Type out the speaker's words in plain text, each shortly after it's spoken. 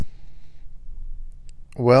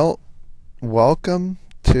Well, welcome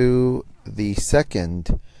to the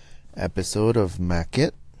second episode of Mac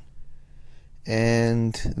It.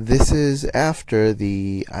 And this is after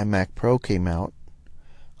the iMac Pro came out.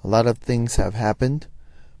 A lot of things have happened,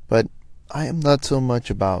 but I am not so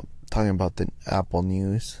much about talking about the Apple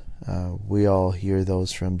news. We all hear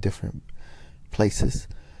those from different places.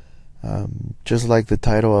 Just like the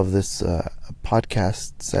title of this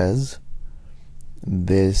podcast says,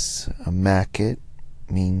 this Mac It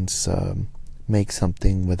means make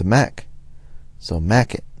something with a Mac. So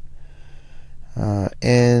Mac It.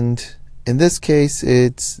 And in this case,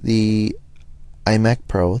 it's the iMac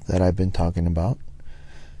Pro that I've been talking about.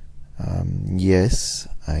 Yes,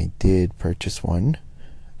 I did purchase one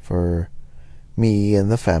for me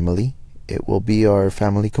and the family. It will be our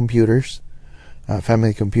family computer.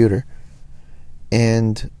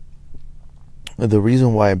 And the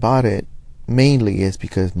reason why I bought it mainly is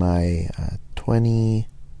because my mid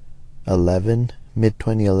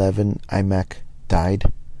 2011 iMac died.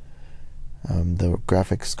 The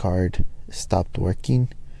graphics card stopped working,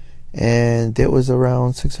 and it was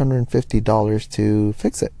around $650 to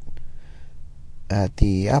fix it at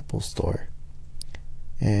the Apple store.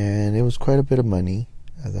 And it was quite a bit of money.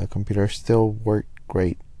 The computer still worked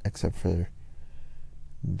great except for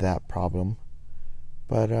that problem.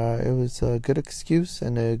 But it was a good excuse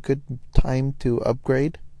and a good time to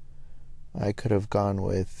upgrade. I could have gone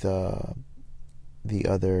with the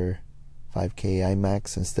other 5K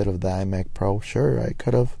iMacs instead of the iMac Pro. Sure, I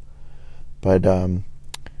could have. But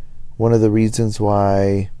one of the reasons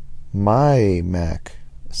why my Mac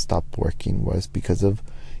stopped working was because of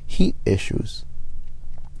heat issues.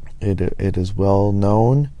 It is well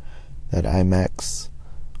known that iMacs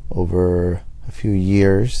over a few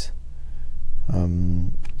years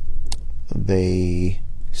they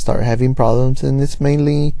start having problems, and it's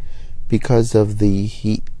mainly because of the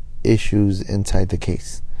heat issues inside the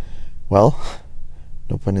case. Well,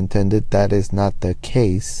 no pun intended, that is not the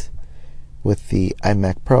case with the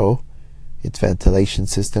iMac Pro. Its ventilation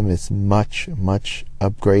system is much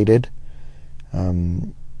upgraded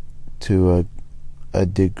to a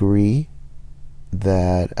degree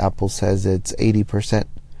that Apple says it's 80%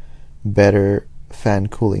 better fan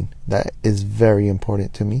cooling. That is very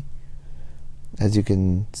important to me. As you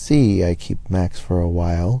can see, I keep Macs for a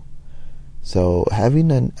while, so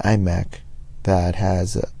having an iMac that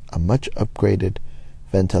has a much upgraded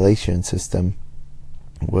ventilation system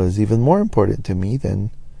was even more important to me than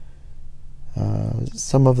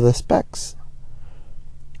some of the specs.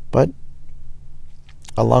 But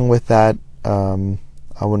along with that,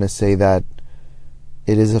 I want to say that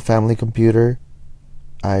it is a family computer.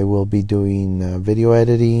 I will be doing video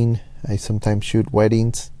editing. I sometimes shoot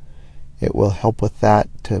weddings. It will help with that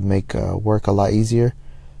to make work a lot easier,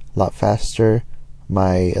 a lot faster.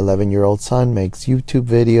 My 11-year-old son makes YouTube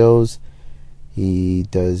videos. He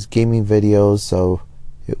does gaming videos, so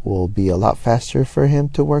it will be a lot faster for him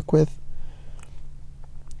to work with.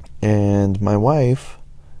 And my wife,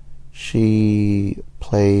 she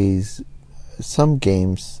plays some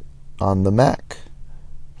games on the Mac.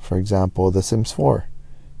 For example, The Sims 4.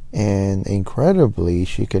 And incredibly,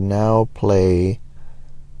 she can now play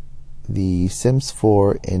The Sims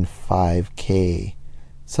 4 in 5K.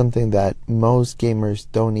 Something that most gamers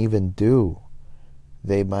don't even do.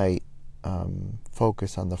 They might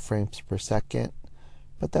focus on the frames per second,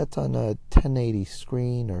 but that's on a 1080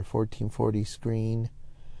 screen or 1440 screen,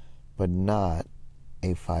 but not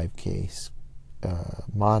a 5K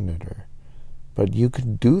monitor. But you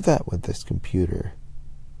can do that with this computer,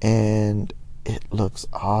 and it looks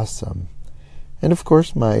awesome. And of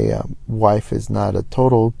course, my wife is not a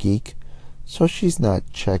total geek, so she's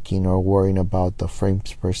not checking or worrying about the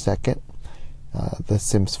frames per second. The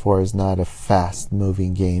Sims 4 is not a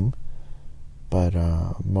fast-moving game, but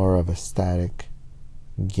more of a static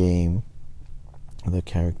game. The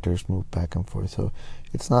characters move back and forth, so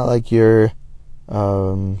it's not like you're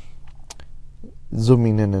zooming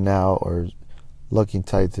in and out or looking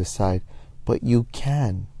side to side, but you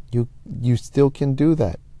can. You still can do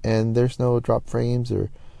that, and there's no drop frames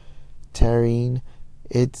or tearing.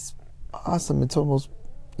 It's awesome. It's almost,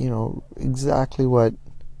 exactly what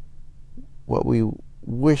we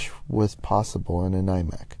wish was possible in an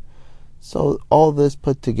iMac. So all this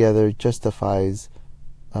put together justifies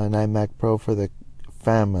an iMac Pro for the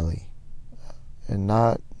family, and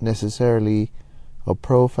not necessarily a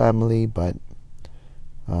pro family, but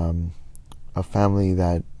a family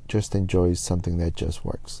that just enjoys something that just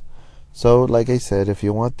works. So, like I said, if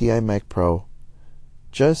you want the iMac Pro,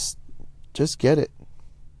 just get it.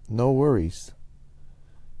 No worries.